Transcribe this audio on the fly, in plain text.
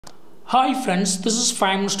Hi friends, this is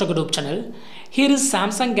Prime Minister YouTube channel. Here is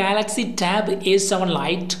Samsung Galaxy Tab A7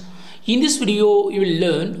 Lite. In this video, you will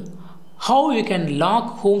learn how you can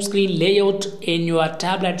lock home screen layout in your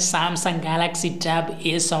tablet Samsung Galaxy Tab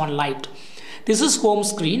A7 Lite. This is home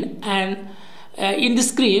screen, and in the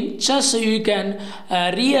screen just you can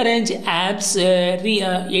rearrange apps,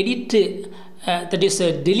 edit that is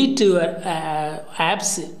delete your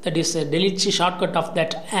apps, that is delete shortcut of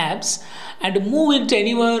that apps, and move it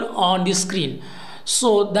anywhere on the screen,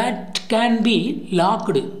 so that can be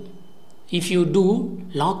locked if you do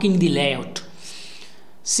locking the layout.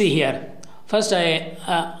 See here, first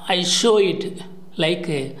I show it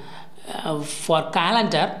like for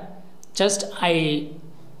calendar. Just I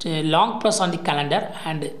long press on the calendar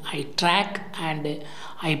and I track and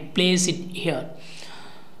I place it here.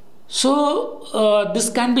 So this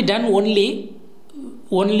can be done only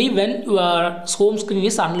when your home screen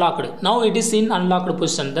is unlocked. Now it is in unlocked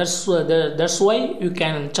position. That's why you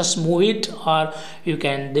can just move it, or you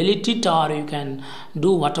can delete it, or you can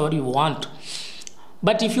do whatever you want.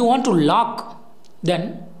 But if you want to lock,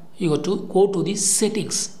 then you have to go to the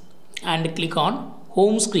settings and click on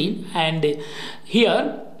home screen, and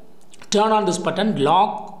here turn on this button,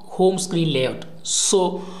 lock home screen layout.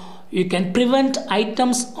 So you can prevent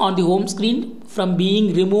items on the home screen from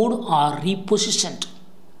being removed or repositioned.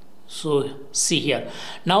 So see here,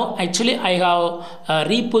 now actually I have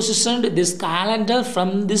repositioned this calendar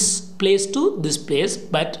from this place to this place,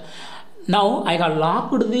 but now I have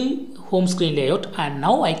locked the home screen layout, and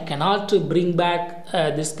now I cannot bring back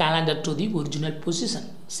this calendar to the original position.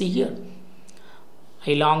 See here,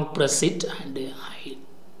 I long press it and I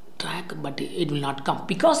track, but it will not come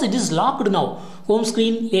because it is locked now. Home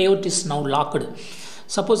screen layout is now locked.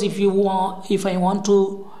 Suppose if I want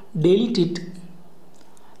to delete it,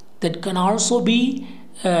 that can also be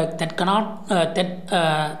that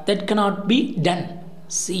cannot be done.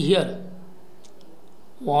 See here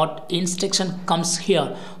what instruction comes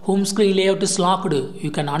here. Home screen layout is locked.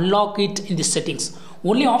 You can unlock it in the settings.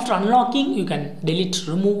 Only after unlocking you can delete,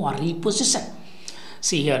 remove, or reposition.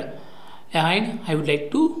 See here, and I would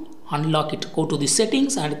like to unlock it. Go to the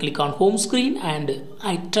settings and click on home screen, and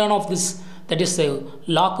I turn off this, that is a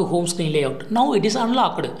lock home screen layout. Now it is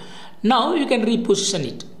unlocked. Now you can reposition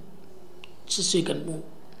it, just so you can move.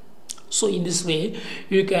 So in this way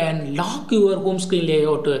you can lock your home screen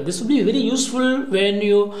layout. This will be very useful when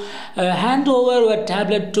you hand over your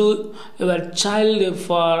tablet to your child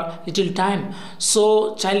for little time,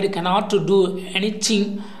 so child cannot do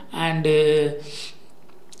anything, and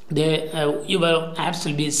your apps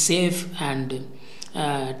will be safe, and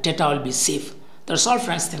data will be safe. That's all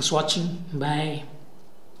friends. Thanks for watching. Bye.